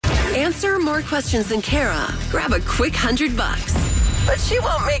answer more questions than Kara, grab a quick $100. But she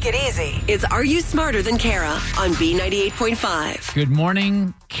won't make it easy. It's Are You Smarter Than Kara on B98.5. Good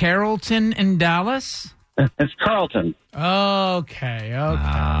morning, Carlton in Dallas. It's Carlton. Okay.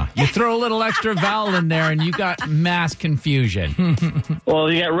 You throw a little extra vowel in there and you got mass confusion.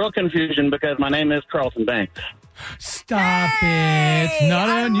 Well, you got real confusion because my name is Carlton Banks. Stop it. It's not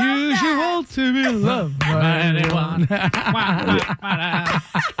unusual to be loved by anyone.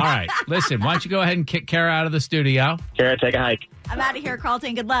 All right, listen, why don't you go ahead and kick Kara out of the studio? Kara, take a hike. I'm out of here,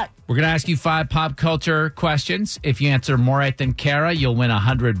 Carlton. Good luck. We're going to ask you 5 pop culture questions. If you answer more right than Kara, you'll win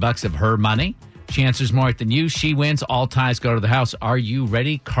 $100 of her money. She answers more right than you. She wins. All ties go to the house. Are you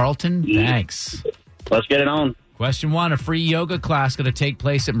ready, Carlton Banks? Let's get it on. Question 1, a free yoga class going to take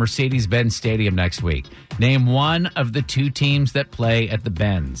place at Mercedes-Benz Stadium next week. Name one of the 2 teams that play at the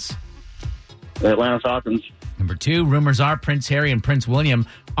Benz. The Atlanta Falcons. Number 2, rumors are Prince Harry and Prince William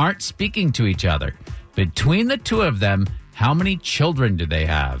aren't speaking to each other. Between the 2 of them, how many children do they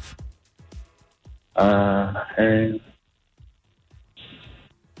have? 4.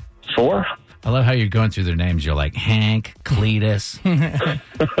 I love how you're going through their names. You're like Hank, Cletus.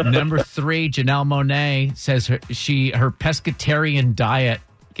 Number 3, Janelle Monáe says her pescatarian diet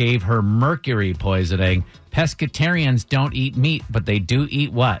gave her mercury poisoning. Pescatarians don't eat meat, but they do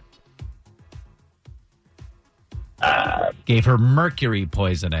eat what? Gave her mercury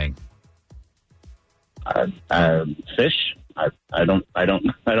poisoning. Fish. I don't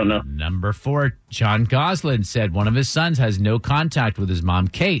know. Number 4, John Gosling said one of his sons has no contact with his mom,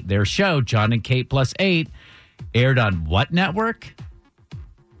 Kate. Their show, John and Kate Plus 8, aired on what network?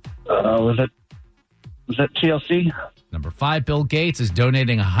 Was that TLC? Number 5, Bill Gates is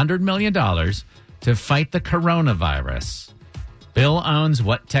donating $100 million to fight the coronavirus. Bill owns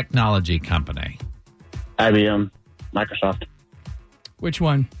what technology company? IBM. Microsoft. Which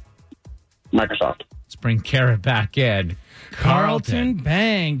one? Microsoft. Let's bring Kara back in. Carlton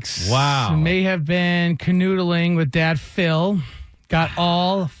Banks. Wow. May have been canoodling with Dad Phil. Got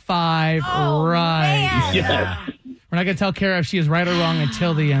all 5 right. Man. Yes. We're not going to tell Kara if she is right or wrong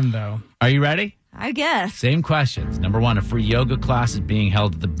until the end, though. Are you ready? I guess. Same questions. Number 1, a free yoga class is being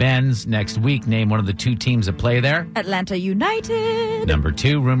held at the Benz next week. Name one of the 2 teams that play there. Atlanta United. Number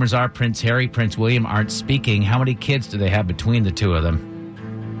 2, rumors are Prince Harry, Prince William aren't speaking. How many kids do they have between the 2 of them?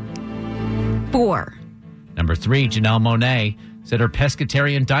 4. Number 3, Janelle Monáe said her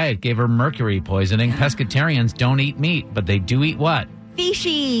pescatarian diet gave her mercury poisoning. Pescatarians don't eat meat, but they do eat what?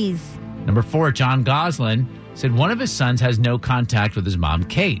 Fishies. Number 4, John Gosling said one of his sons has no contact with his mom,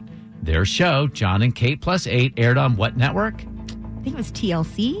 Kate. Their show, John and Kate Plus 8, aired on what network? I think it was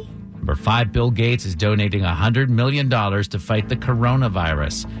TLC. Number 5, Bill Gates is donating $100 million to fight the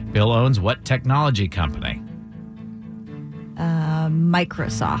coronavirus. Bill owns what technology company?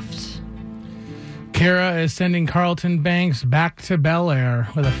 Microsoft. Kara is sending Carlton Banks back to Bel Air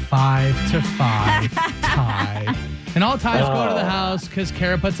with a 5-5 tie. And all ties go to the house because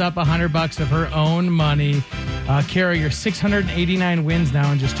Kara puts up $100 of her own money. Kara, you're 689 wins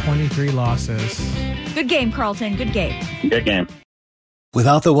now and just 23 losses. Good game, Carlton. Good game. Good game.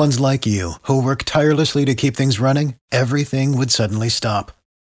 Without the ones like you, who work tirelessly to keep things running, everything would suddenly stop.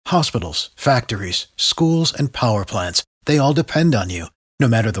 Hospitals, factories, schools, and power plants, they all depend on you. No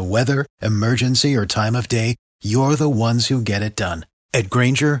matter the weather, emergency, or time of day, you're the ones who get it done. At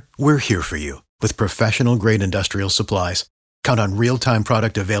Grainger, we're here for you with professional-grade industrial supplies. Count on real-time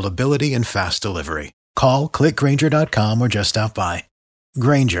product availability and fast delivery. Call, click Grainger.com, or just stop by.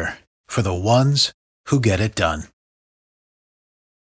 Grainger, for the ones who get it done.